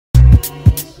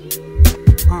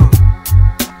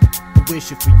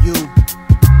wish it for you.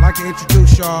 I'd like to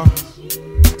introduce y'all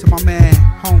to my man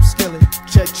Holmskillit.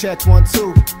 Check, check, 1,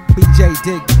 2. BJ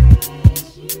Dig.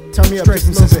 Turn me up Straight just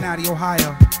from a little Cincinnati,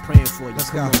 Ohio. Praying for you.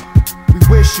 Let's Come go. on. We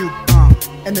wish you,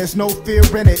 and there's no fear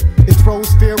in it. It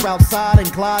throws fear outside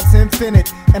and glides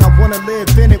infinite. And I wanna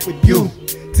live in it with you.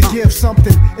 To give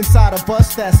something inside of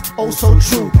us that's oh so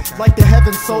true. Like the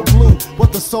heavens so blue,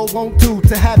 what the soul won't do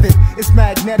to have it. It's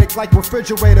magnetic like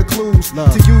refrigerator clues.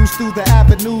 Love. To use through the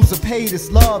avenues of hate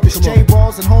is love. It's J.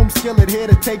 Rawls and Holmskillit here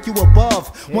to take you above.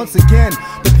 Once again,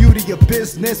 the beauty of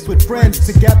business with friends.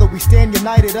 Together we stand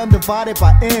united, undivided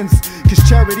by ends. Cause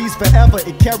charity's forever,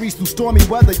 it carries through stormy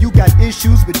weather. You got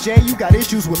issues with Jay, you got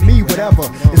issues with me, whatever.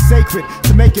 It's sacred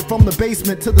to make it from the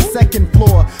basement to the second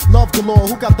floor. Love galore,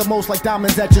 who got the most like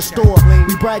diamonds at your store?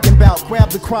 We bragging about, grab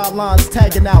the crowd lines,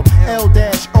 tagging out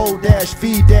L-O-V-E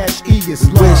is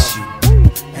love. Wish you,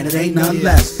 and it ain't none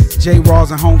less. J. Rawls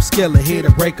and Holmskillit here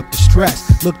to break up the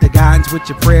stress. Look to guidance with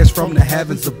your prayers from the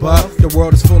heavens above. The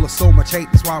world is full of so much hate,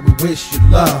 that's why we wish you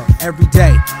love. Every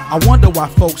day, I wonder why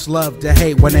folks love to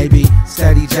hate when they be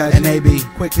steady judging, and they be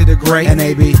quick to degrade, and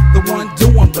they be the one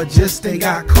doing but just ain't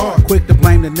got caught. Quick to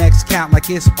blame the next count like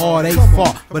it's all they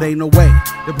fault. But ain't no way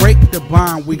to break the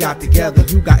bond we got together.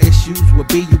 You got issues with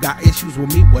B, you got issues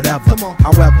with me, whatever.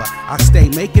 However, I stay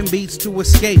making beats to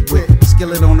escape with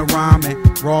Skillet on the rhyme and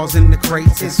Rawls in the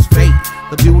crates. It's fate,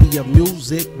 the beauty of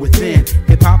music within.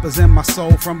 Hip-hop is in my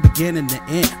soul from beginning to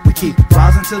end. We keep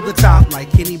rising to the top like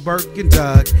Kenny, Burke, and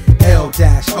Doug. L-O-V-E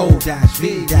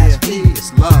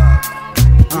is love.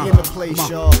 We in the place,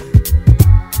 y'all.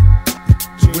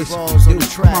 J. Rawls on the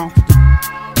track.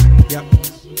 Yep.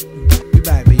 We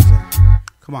back, BJ.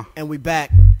 Come on. And we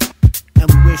back. And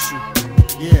we wish you.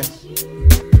 Yeah.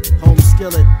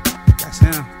 Holmskillit. That's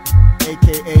him.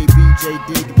 AKA BJ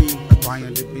Digby.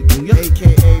 Brian Digby Jr.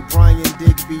 AKA Brian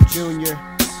Digby Jr.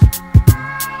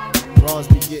 Rawls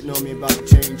be getting on me about the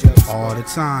change-ups. All the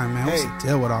time, man. Hey. What's the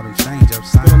deal with all them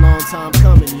change-ups, It's been a son? long time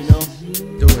coming, you know.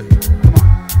 Do it. Come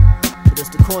on. But it's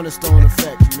the cornerstone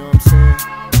effect, you know what I'm saying?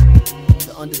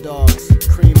 The underdogs,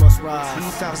 cream must rise.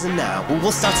 2009, we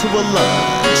will start to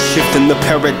align, shifting the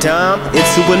paradigm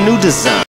into a new design.